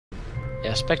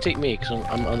Yeah, spectate me, because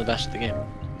I'm the best at the game.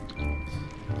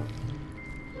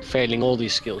 Failing all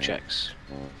these skill checks.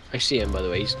 I see him, by the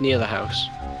way. He's near the house.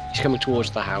 He's coming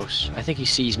towards the house. I think he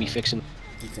sees me fixing.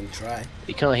 He can try.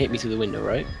 He can't hit me through the window,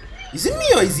 right? Is it me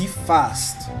or is he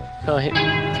fast? Can't hit me.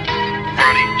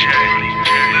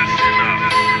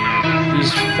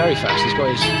 He's very fast. He's got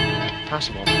his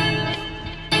passive on.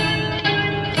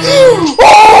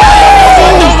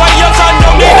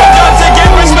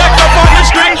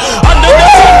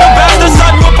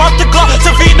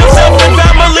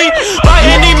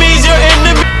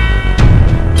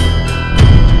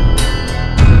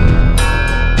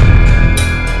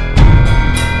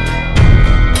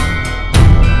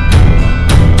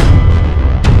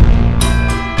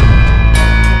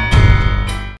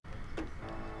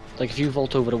 Like if you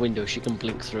vault over the window, she can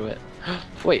blink through it.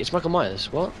 Wait, it's Michael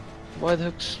Myers. What? Why the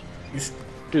hooks?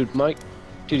 Dude, dude,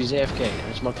 he's AFK.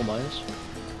 And it's Michael Myers.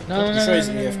 No, You sure he's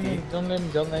AFK? Don't let him.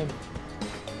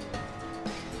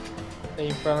 Stay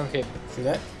in front of him. See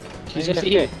that? He's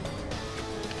AFK.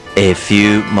 A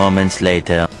few moments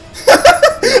later.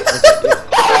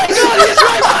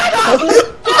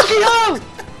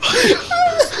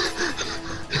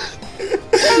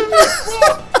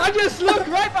 I just looked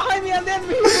right behind me and then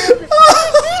we.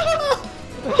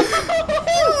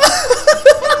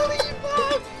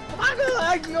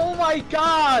 Oh my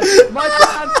god! My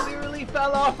pants literally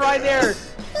fell off right there.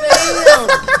 Damn!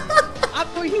 I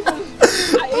thought he was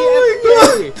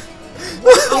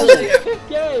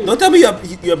AFK. Don't tell me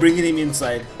you're bringing him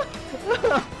inside.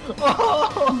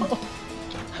 Oh.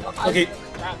 Okay.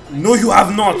 No, you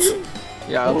have not.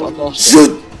 Yeah, I've lost.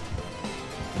 Shoot!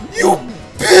 You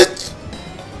bitch!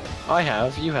 I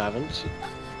have. You haven't.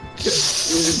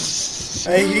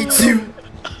 I hate you.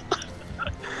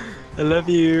 I love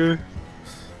you.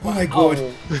 Oh my god.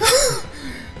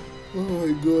 Oh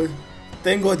my god.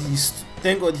 Thank God he's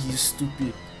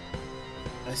stupid.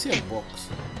 I see a box.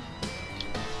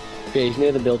 Yeah, he's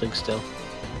near the building still.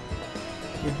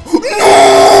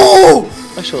 No!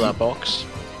 I saw that box.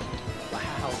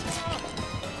 Wow.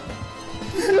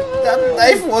 That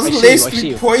knife was laced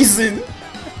with poison.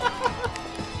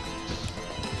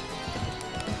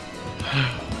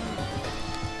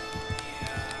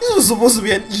 This was supposed to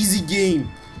be an easy game.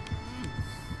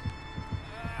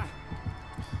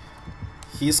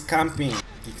 He's camping.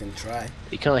 He can try.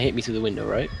 He can't hit me through the window,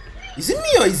 right? Is it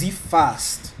me or is he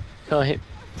fast? Can't hit.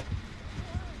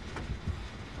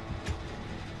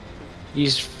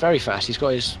 He's very fast. He's got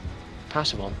his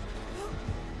passive on.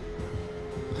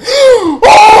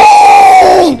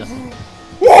 Oh! See nothing.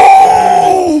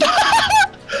 Oh!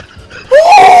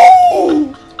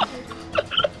 Oh!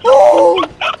 Oh!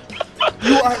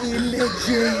 You are a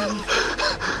legend.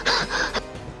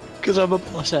 Cause I'm a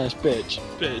boss ass bitch.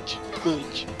 Bitch.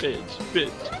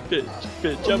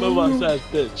 I'm a boss ass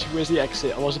bitch. Where's the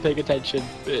exit? I wasn't paying attention.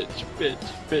 Bitch.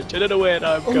 I don't know where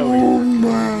I'm going. Oh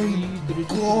my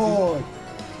god.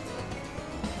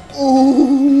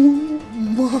 Oh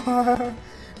my.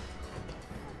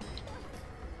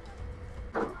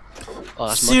 Oh,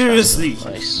 that's seriously? Much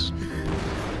nice.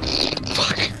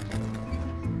 Fuck.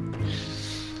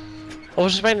 I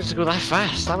was expecting it to go that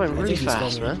fast. That went really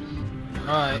fast, man.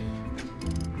 Alright.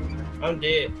 I'm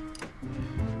dead.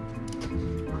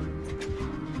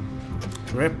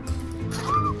 Rip.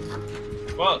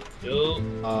 Fuck, dude.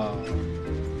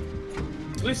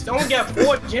 We still only got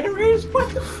 4 generators? What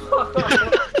the fuck?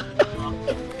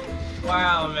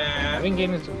 Wow, man. I've been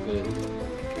gaming so good.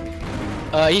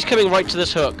 He's coming right to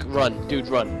this hook. Run, dude,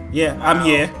 run. Yeah, wow. I'm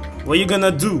here. What are you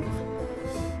gonna do?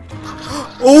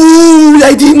 Oh,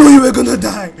 I didn't know you were gonna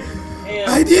die. Damn,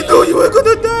 I didn't know you were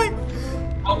gonna die.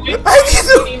 I didn't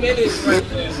know. Right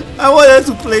there. I wanted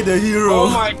to play the hero. Oh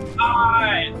my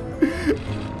god.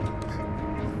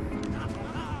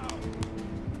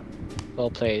 Well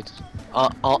played.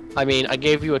 I mean, I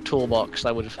gave you a toolbox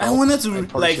that would have helped. I wanted to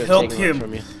like help him.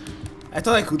 From you. I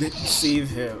thought I could save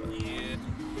him.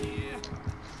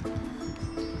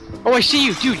 Oh, I see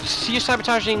you, dude. See you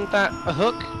sabotaging that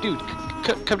hook, dude.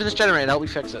 Come to this generator and help me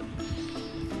fix it.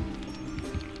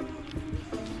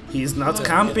 He's not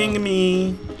camping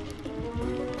me.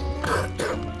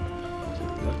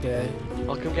 Okay.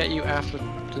 I'll come get you after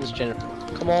this generator.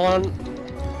 Come on.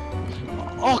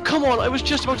 Oh, come on. I was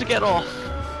just about to get off.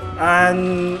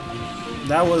 And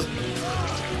that was.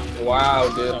 Wow,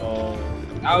 dude. Oh.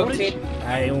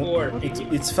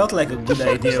 It felt like a good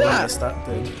idea when I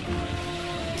started.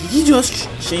 Did he just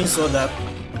chainsaw that?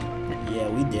 Yeah,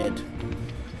 we did.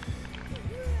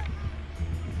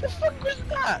 The fuck was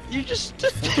that? You just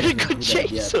did a good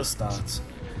chainsaw. Start.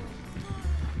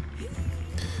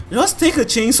 Just take a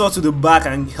chainsaw to the back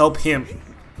and help him.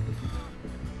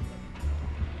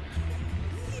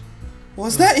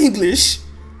 Was that English?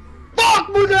 Fuck,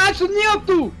 Buddha, actually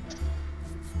niertu!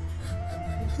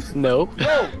 No.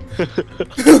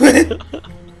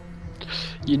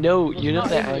 You know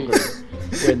they're angry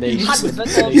when they. You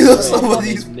know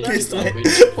somebody's pissed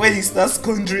when he starts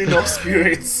conjuring up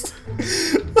spirits.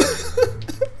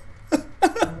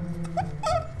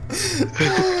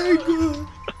 Oh my god.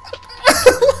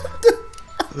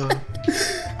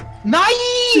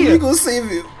 Should we go save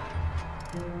him?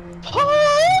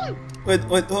 Wait,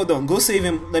 hold on. Go save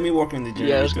him. Let me work on the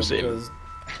generator. Yeah, let's go save him.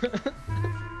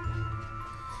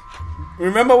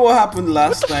 Remember what happened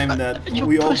last time that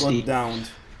we all got downed?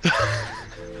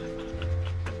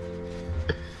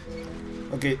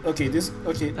 Okay, this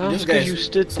guy. You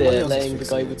stood there letting the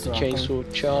guy with the chainsaw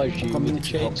charge you with the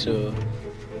chainsaw.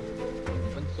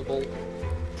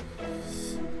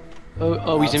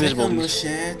 Oh, he's invisible. He's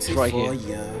right here.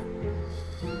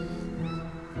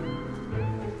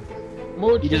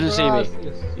 He doesn't see me.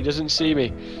 He doesn't see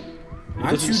me.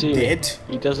 Aren't you dead?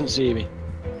 He doesn't see me.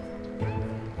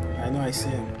 I know, I see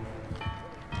him.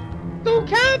 Don't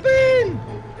camping!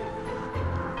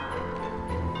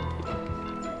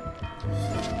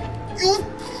 You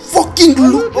fucking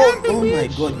look! Oh my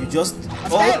god, you just...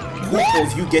 all hope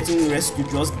of you getting rescued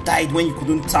just died when you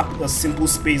couldn't tap a simple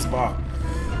space bar.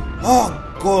 Oh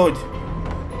god.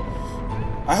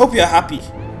 I hope you're happy.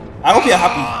 I hope you're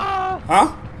happy.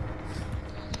 Huh?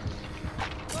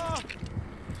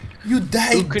 You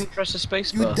died. Who couldn't press the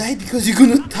space bar? You died because you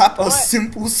couldn't tap a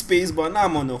simple space bar. Now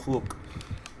I'm on a hook.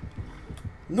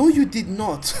 No, you did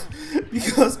not.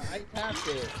 Because I tapped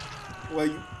it. Well,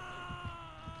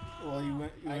 you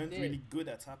weren't really good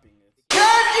at tapping it.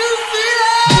 Can you feel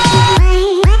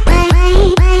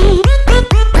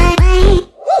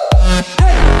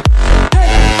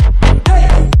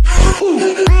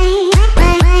it?